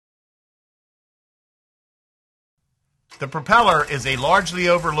The propeller is a largely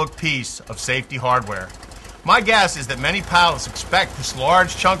overlooked piece of safety hardware. My guess is that many pilots expect this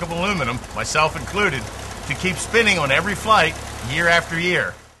large chunk of aluminum, myself included, to keep spinning on every flight year after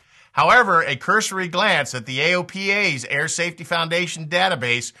year. However, a cursory glance at the AOPA's Air Safety Foundation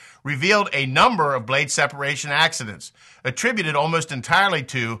database revealed a number of blade separation accidents, attributed almost entirely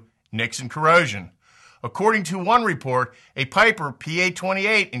to nicks and corrosion. According to one report, a Piper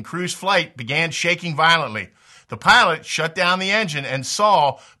PA-28 in cruise flight began shaking violently. The pilot shut down the engine and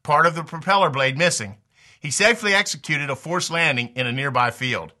saw part of the propeller blade missing. He safely executed a forced landing in a nearby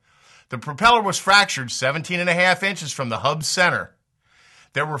field. The propeller was fractured 17.5 inches from the hub's center.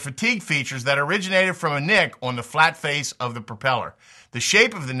 There were fatigue features that originated from a nick on the flat face of the propeller. The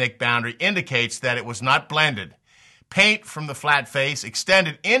shape of the nick boundary indicates that it was not blended. Paint from the flat face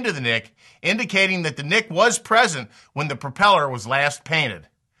extended into the nick, indicating that the nick was present when the propeller was last painted.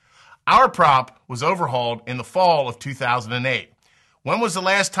 Our prop was overhauled in the fall of 2008. When was the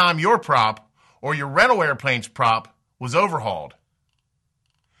last time your prop, or your rental airplane's prop, was overhauled?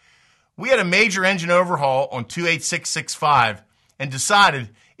 We had a major engine overhaul on 28665 and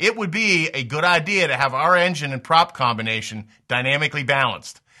decided it would be a good idea to have our engine and prop combination dynamically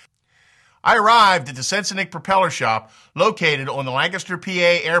balanced. I arrived at the Sensenik Propeller Shop located on the Lancaster, PA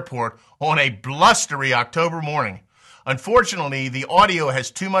airport on a blustery October morning. Unfortunately, the audio has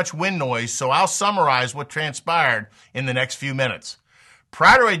too much wind noise, so I'll summarize what transpired in the next few minutes.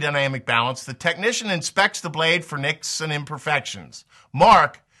 Prior to a dynamic balance, the technician inspects the blade for nicks and imperfections.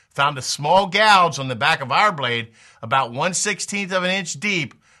 Mark found a small gouge on the back of our blade about 1/16 of an inch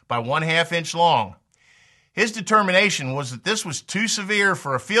deep by 1/2 inch long. His determination was that this was too severe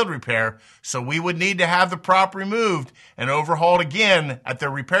for a field repair, so we would need to have the prop removed and overhauled again at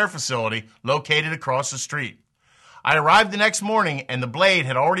their repair facility located across the street. I arrived the next morning and the blade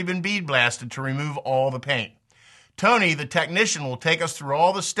had already been bead blasted to remove all the paint. Tony, the technician, will take us through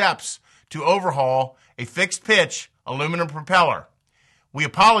all the steps to overhaul a fixed pitch aluminum propeller. We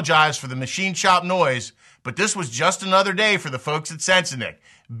apologize for the machine shop noise, but this was just another day for the folks at Sensenik.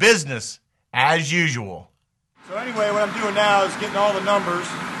 Business as usual. So anyway, what I'm doing now is getting all the numbers,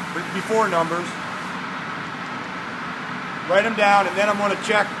 before numbers, write them down, and then I'm going to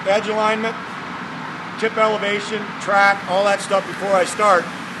check edge alignment, tip elevation, track, all that stuff before I start,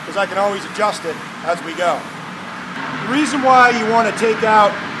 because I can always adjust it as we go. The reason why you want to take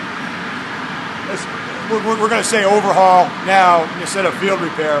out, we're going to say overhaul now instead of field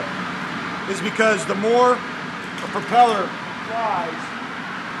repair, is because the more a propeller flies,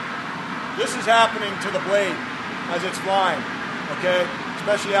 this is happening to the blade as it's flying, okay?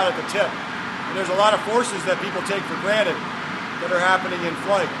 Especially out at the tip. And there's a lot of forces that people take for granted that are happening in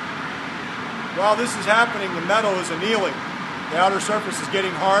flight. While this is happening, the metal is annealing. The outer surface is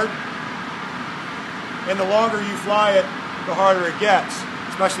getting hard, and the longer you fly it, the harder it gets,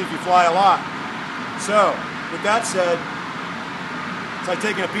 especially if you fly a lot. So, with that said, it's like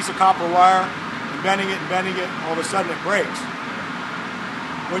taking a piece of copper wire and bending it, all of a sudden it breaks.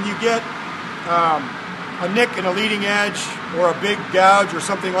 When you get a nick in a leading edge or a big gouge or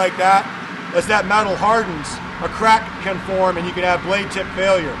something like that, as that metal hardens, a crack can form and you can have blade tip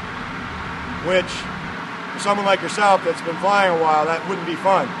failure, which for someone like yourself that's been flying a while, that wouldn't be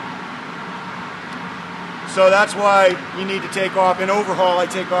fun. So that's why you need to take off. In overhaul, I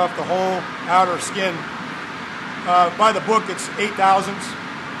take off the whole outer skin. By the book, it's 8/1000,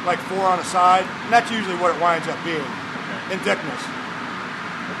 like 4 on a side, and that's usually what it winds up being, in thickness.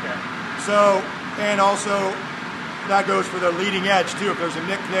 Okay. So, and also, that goes for the leading edge too. If there's a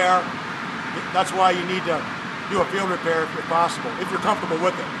nick there, that's why you need to do a field repair if possible, if you're comfortable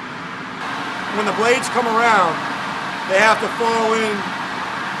with it. When the blades come around, they have to fall in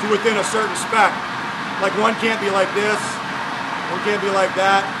to within a certain spec. Like one can't be like this, one can't be like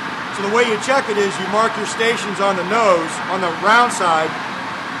that. So the way you check it is you mark your stations on the nose, on the round side,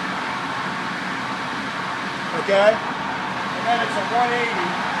 okay? And then it's a 180.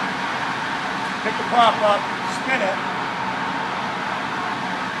 Pick the prop up, spin it,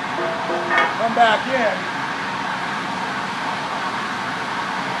 come back in.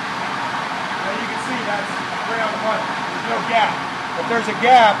 Now you can see that's right on the money. There's no gap. If there's a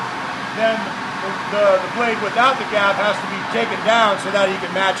gap, then the blade without the gap has to be taken down so that you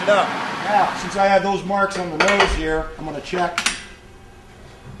can match it up. Now, since I have those marks on the nose here, I'm going to check.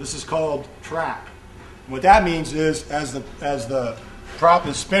 This is called track. And what that means is as the prop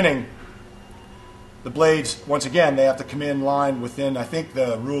is spinning, the blades, once again, they have to come in line within, I think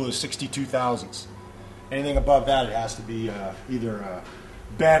the rule is 62 thousandths. Anything above that, it has to be either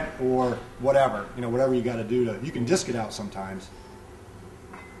bent or whatever. You know, whatever you got to do to, you can disc it out sometimes.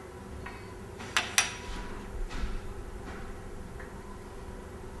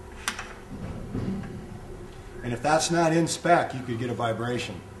 And if that's not in spec, you could get a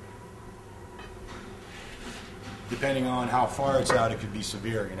vibration. Depending on how far it's out, it could be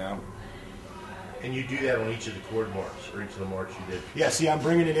severe, you know. And you do that on each of the chord marks, or each of the marks you did? Yeah, see, I'm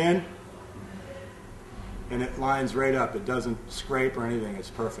bringing it in, and it lines right up. It doesn't scrape or anything. It's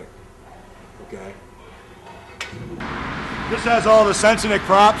perfect. Okay. This has all the Sensenik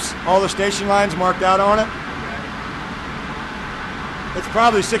props, all the station lines marked out on it. It's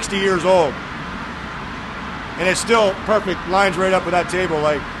probably 60 years old. And it's still perfect, lines right up with that table.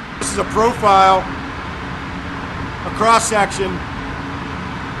 Like, this is a profile, a cross section.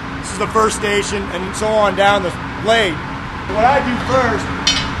 This is the first station, and so on down the blade. What I do first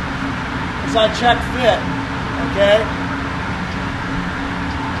is I check fit, okay?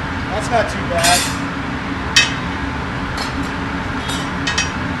 That's not too bad.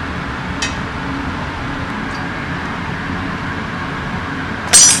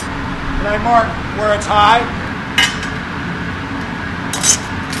 And I mark where it's high.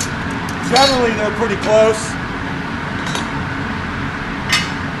 Generally, they're pretty close.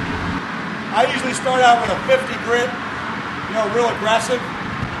 I usually start out with a 50 grit, you know, real aggressive.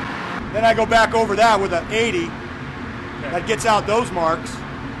 Then I go back over that with an 80. That gets out those marks.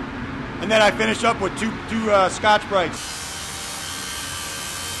 And then I finish up with two Scotch-Brites.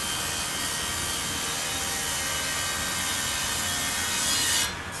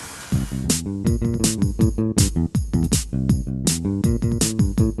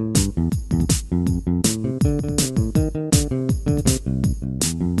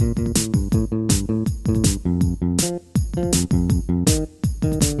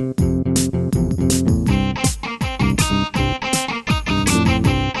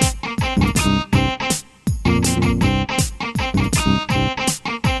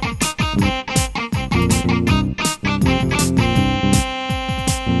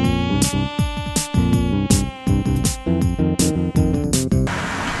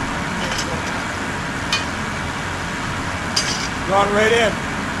 Gone right in.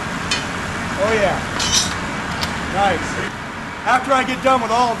 Oh yeah. Nice. After I get done with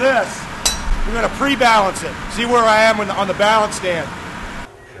all this, we're going to pre-balance it. See where I am on the balance stand.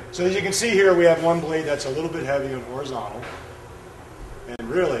 So as you can see here, we have one blade that's a little bit heavy and horizontal. And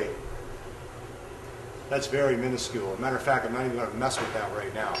really, that's very minuscule. As a matter of fact, I'm not even going to mess with that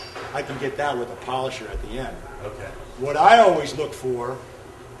right now. I can get that with a polisher at the end. Okay. What I always look for,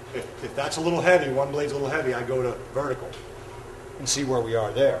 if that's a little heavy, one blade's a little heavy, I go to vertical and see where we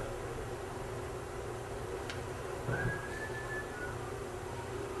are there.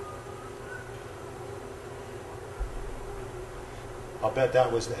 I'll bet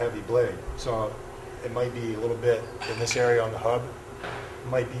that was the heavy blade. So it might be a little bit in this area on the hub. It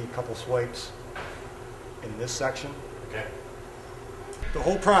might be a couple swipes in this section. Okay. The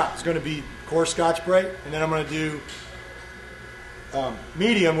whole prop is going to be coarse Scotch-Brite, and then I'm going to do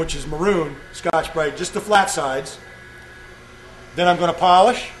medium, which is maroon Scotch-Brite, just the flat sides. Then I'm going to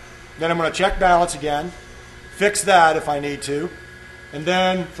polish. Then I'm going to check balance again, fix that if I need to, and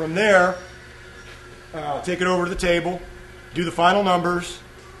then from there, take it over to the table, do the final numbers,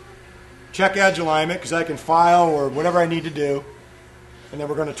 check edge alignment because I can file or whatever I need to do, and then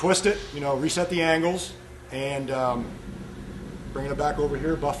we're going to twist it, you know, reset the angles, and bring it back over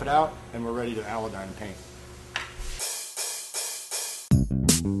here, buff it out, and we're ready to Aladyne paint.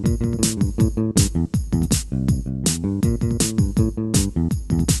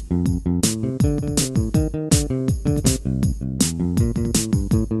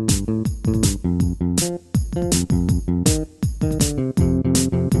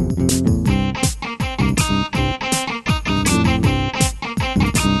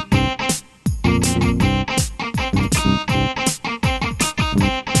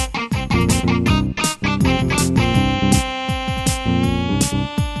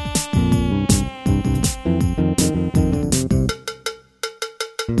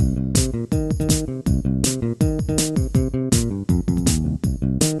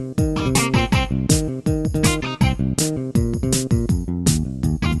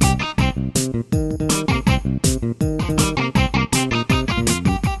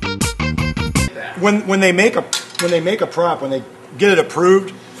 When they make a prop, when they get it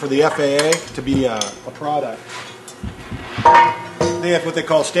approved for the FAA to be a product, they have what they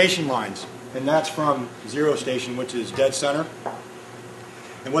call station lines, and that's from zero station, which is dead center.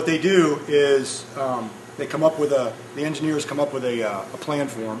 And what they do is they come up with the engineers come up with a plan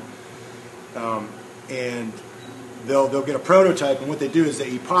for them, and they'll get a prototype. And what they do is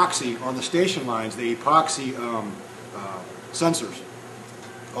they epoxy on the station lines. They epoxy sensors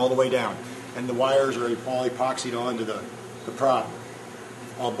all the way down. And the wires are all epoxied onto the prop.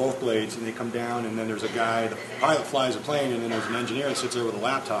 on both blades, and they come down, and then there's a guy, the pilot flies a plane, and then there's an engineer that sits there with a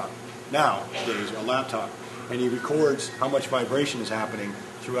laptop. Nowadays, a laptop. And he records how much vibration is happening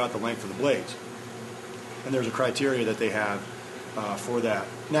throughout the length of the blades. And there's a criteria that they have for that.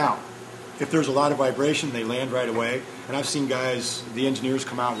 Now, if there's a lot of vibration, they land right away. And I've seen guys, the engineers,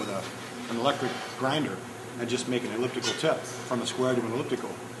 come out with an electric grinder and just make an elliptical tip from a square to an elliptical.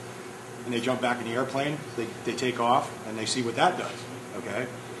 And they jump back in the airplane, they take off, and they see what that does. Okay?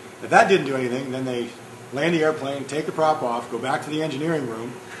 If that didn't do anything, then they land the airplane, take the prop off, go back to the engineering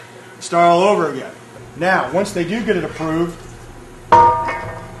room, start all over again. Now, once they do get it approved,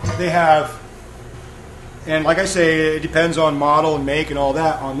 they have, and like I say, it depends on model and make and all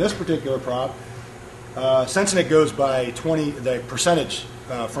that. On this particular prop, Sensenig goes by 20, the percentage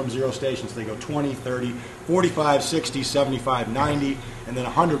from zero stations. They go 20, 30, 45, 60, 75, 90, and then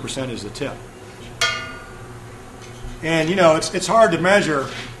 100% is the tip. And you know, it's hard to measure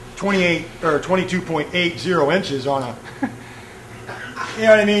 28 or 22.80 inches on a, you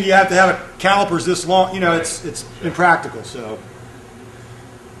know what I mean? You have to have a calipers this long. You know, it's impractical. So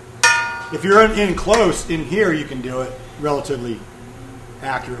if you're in close in here, you can do it relatively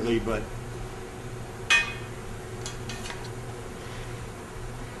accurately, but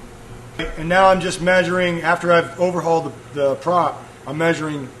and now I'm just measuring, after I've overhauled the prop, I'm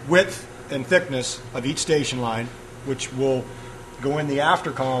measuring width and thickness of each station line, which will go in the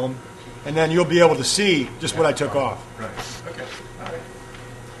after column, and then you'll be able to see just what I took off. Right. Okay. All right.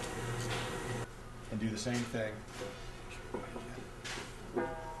 And do the same thing.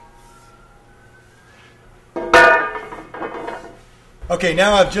 Okay,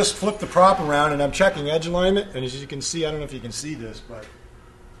 now I've just flipped the prop around and I'm checking edge alignment, and as you can see, I don't know if you can see this, but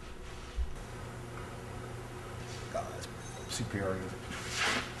God, that's superior.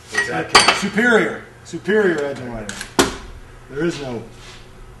 What's that? Okay, superior edge alignment. There is no.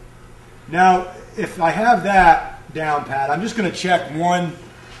 Now, if I have that down pat, I'm just going to check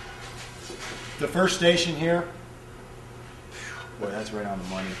the first station here. Boy, that's right on the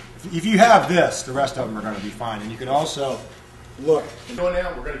money. If you have this, the rest of them are going to be fine. And you can also look. Going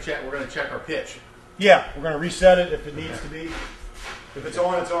now, we're going to check our pitch. Yeah, we're going to reset it if it needs to be. If it's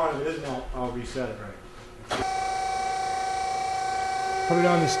on, it's on. If it isn't, I'll reset it. Right. Put it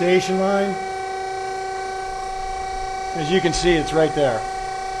on the station line. As you can see, it's right there.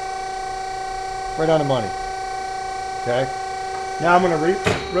 Right on the money. Okay. Now I'm going to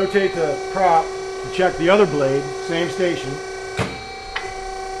rotate the prop and check the other blade, same station.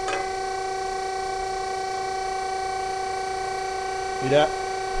 See that?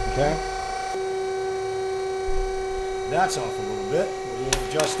 Okay. That's off a little bit. We'll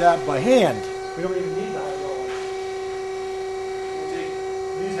adjust that by hand. We don't even need the hydraulic.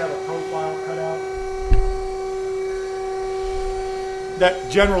 These have a profile cut out.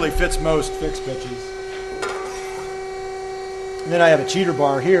 That generally fits most fixed pitches. And then I have a cheater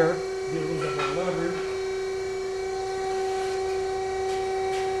bar here. Get a little bit more leverage.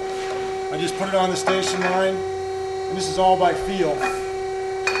 I just put it on the station line, and this is all by feel.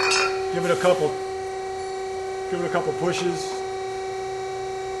 Give it a couple pushes.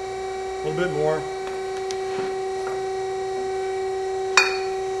 A little bit more.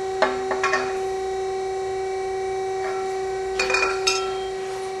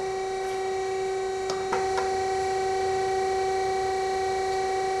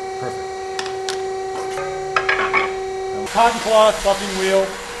 Cotton cloth buffing wheel,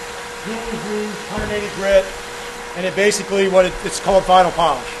 dual groove, 180 grit, and it basically it's called final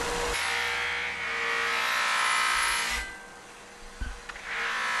polish.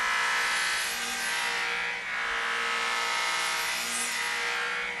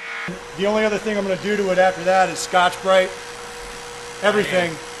 The only other thing I'm going to do to it after that is Scotch-Brite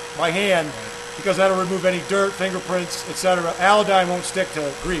everything by hand, because that'll remove any dirt, fingerprints, etc. Allodyne won't stick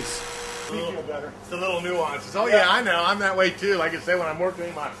to grease. It's the little nuances. Oh yeah, I know. I'm that way too. Like I say, when I'm working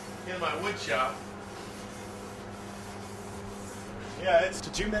in my wood shop. Yeah, it's to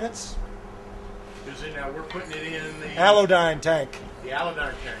 2 minutes. Now we're putting it in the Allodyne tank. The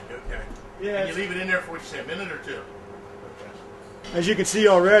Allodyne tank. Okay. Yeah. And you leave it in there for what you say, a minute or two. Okay. As you can see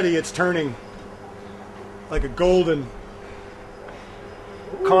already, it's turning like a golden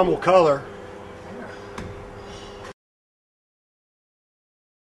caramel color.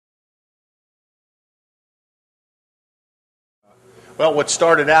 Well, what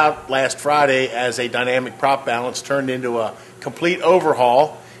started out last Friday as a dynamic prop balance turned into a complete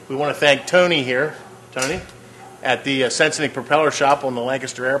overhaul. We want to thank Tony here, Tony, at the Sensenig Propeller Shop on the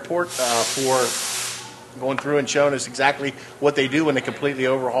Lancaster Airport for going through and showing us exactly what they do when they completely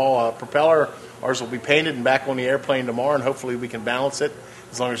overhaul a propeller. Ours will be painted and back on the airplane tomorrow, and hopefully we can balance it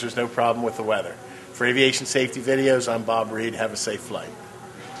as long as there's no problem with the weather. For Aviation Safety Videos, I'm Bob Reed. Have a safe flight.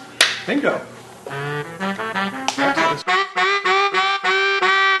 Bingo.